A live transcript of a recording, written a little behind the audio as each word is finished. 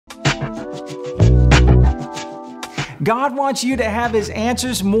God wants you to have His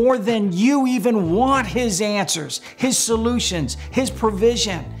answers more than you even want His answers, His solutions, His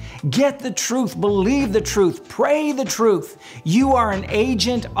provision. Get the truth, believe the truth, pray the truth. You are an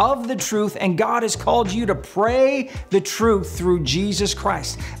agent of the truth, and God has called you to pray the truth through Jesus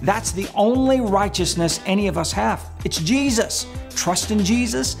Christ. That's the only righteousness any of us have. It's Jesus. Trust in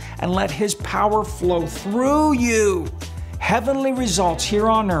Jesus and let His power flow through you. Heavenly results here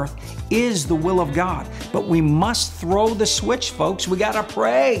on earth is the will of God, but we must throw the switch, folks. We got to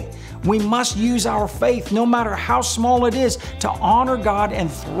pray. We must use our faith, no matter how small it is, to honor God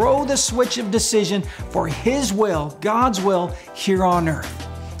and throw the switch of decision for His will, God's will, here on earth.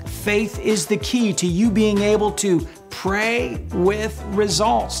 Faith is the key to you being able to pray with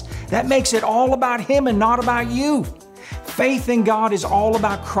results. That makes it all about Him and not about you. Faith in God is all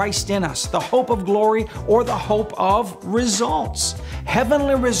about Christ in us, the hope of glory or the hope of results.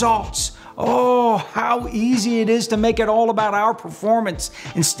 Heavenly results. Oh, how easy it is to make it all about our performance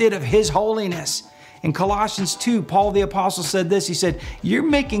instead of His holiness. In Colossians 2, Paul the Apostle said this. He said, "You're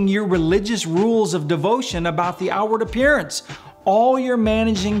making your religious rules of devotion about the outward appearance. All you're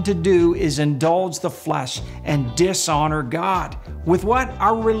managing to do is indulge the flesh and dishonor God." With what?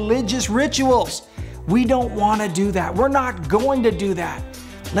 Our religious rituals. We don't want to do that. We're not going to do that.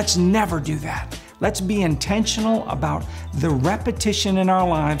 Let's never do that. Let's be intentional about the repetition in our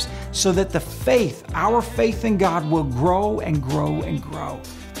lives so that the faith, our faith in God, will grow and grow and grow.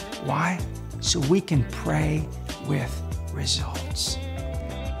 Why? So we can pray with results.